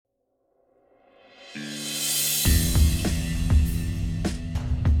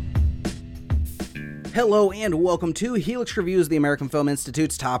Hello and welcome to Helix Reviews, the American Film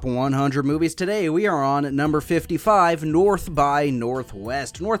Institute's Top 100 Movies. Today we are on number 55, North by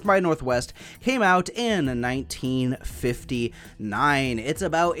Northwest. North by Northwest came out in 1959. It's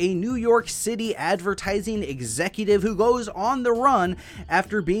about a New York City advertising executive who goes on the run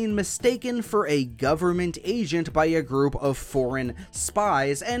after being mistaken for a government agent by a group of foreign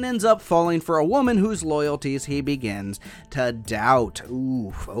spies and ends up falling for a woman whose loyalties he begins to doubt.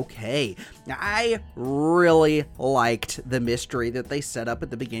 Ooh, okay. I really liked the mystery that they set up at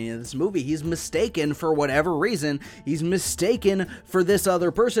the beginning of this movie. He's mistaken for whatever reason. He's mistaken for this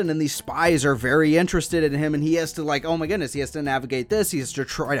other person, and these spies are very interested in him, and he has to, oh my goodness, he has to navigate this. He has to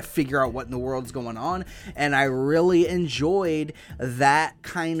try to figure out what in the world's going on, and I really enjoyed that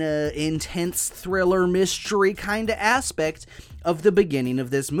kind of intense thriller mystery kind of aspect of the beginning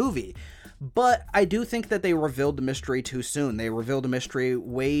of this movie. But I do think that they revealed the mystery too soon. They revealed the mystery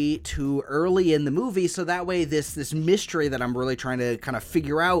way too early in the movie, so that way this mystery that I'm really trying to kind of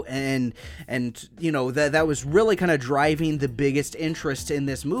figure out and you know, that was really kind of driving the biggest interest in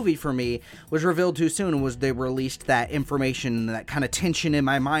this movie for me was revealed too soon, and they released that information, that kind of tension in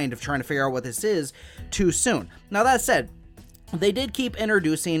my mind of trying to figure out what this is too soon. Now that said, they did keep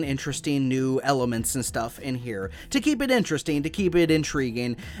introducing interesting new elements and stuff in here to keep it interesting, to keep it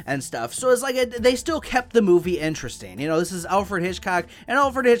intriguing and stuff. So it's like they still kept the movie interesting. You know, this is Alfred Hitchcock, and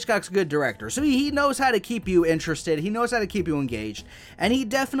Alfred Hitchcock's a good director. So he knows how to keep you interested. He knows how to keep you engaged. And he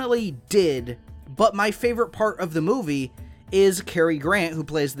definitely did. But my favorite part of the movie is Cary Grant, who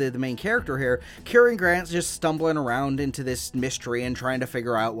plays the main character here. Cary Grant's just stumbling around into this mystery and trying to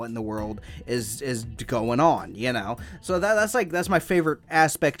figure out what in the world is going on, you know? So that's my favorite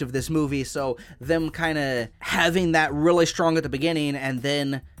aspect of this movie. So them kind of having that really strong at the beginning and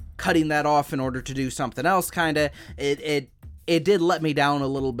then cutting that off in order to do something else, kind of, it did let me down a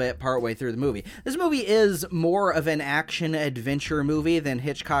little bit partway through the movie. This movie is more of an action-adventure movie than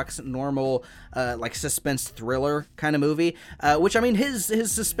Hitchcock's normal, suspense thriller kind of movie. Which, I mean, his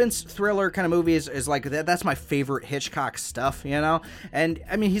suspense thriller kind of movie is like, that's my favorite Hitchcock stuff, you know? And,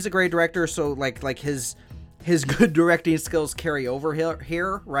 I mean, he's a great director, so, his good directing skills carry over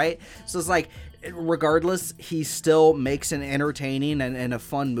here, right? So it's like, regardless, he still makes an entertaining and a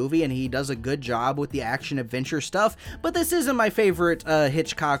fun movie, and he does a good job with the action-adventure stuff, but this isn't my favorite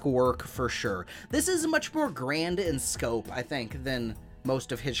Hitchcock work for sure. This is much more grand in scope, I think, than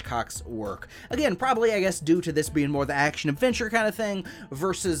most of Hitchcock's work. Again, probably, I guess, due to this being more the action-adventure kind of thing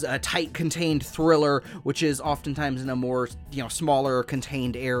versus a tight, contained thriller, which is oftentimes in a more, smaller,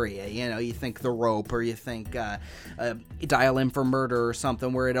 contained area. You know, you think The Rope, or you think Dial M for Murder or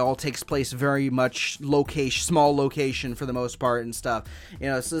something, where it all takes place very much small location for the most part and stuff. You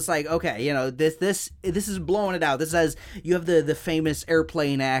know, so it's like, okay, you know, this is blowing it out. This has, you have the famous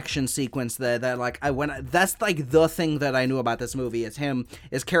airplane action sequence that's like the thing that I knew about this movie,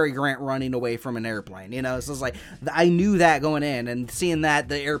 is Cary Grant running away from an airplane, you know? So it's like, I knew that going in, and seeing that,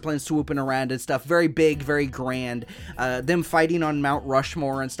 the airplane swooping around and stuff, very big, very grand, them fighting on Mount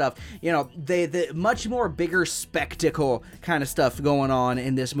Rushmore and stuff, you know, the much more bigger spectacle kind of stuff going on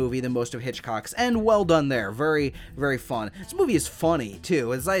in this movie than most of Hitchcock's, and well done there. Very, very fun. This movie is funny,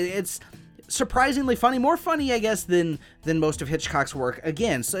 too. It's surprisingly funny, more funny, I guess, than most of Hitchcock's work.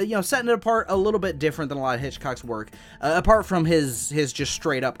 Again, so, you know, setting it apart a little bit different than a lot of Hitchcock's work, apart from his just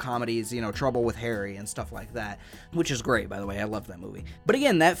straight up comedies, you know, Trouble with Harry and stuff like that, which is great, by the way. I love that movie. But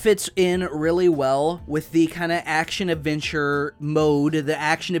again, that fits in really well with the kind of action-adventure mode, the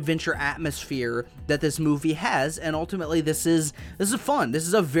action-adventure atmosphere that this movie has, and ultimately this is fun. This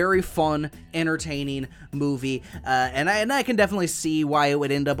is a very fun, entertaining movie, and I can definitely see why it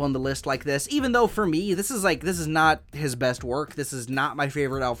would end up on the list like this, even though for me, this is not his best work. This is not my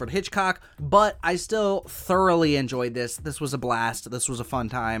favorite Alfred Hitchcock, but I still thoroughly enjoyed this. This was a blast. This was a fun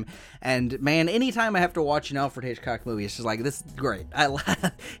time, and man, anytime I have to watch an Alfred Hitchcock movie, it's just like, this is great.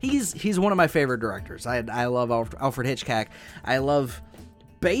 He's one of my favorite directors. I love Alfred Hitchcock. I love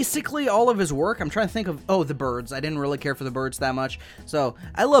basically all of his work. I'm trying to think of, The Birds. I didn't really care for The Birds that much, so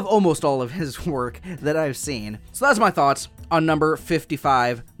I love almost all of his work that I've seen. So that's my thoughts on number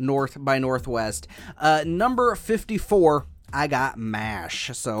 55, North by Northwest. Number 54, I got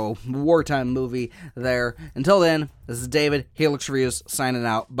MASH, so wartime movie there. Until then, this is David, Helix Reviews, signing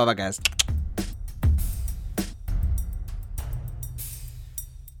out. Bye-bye, guys.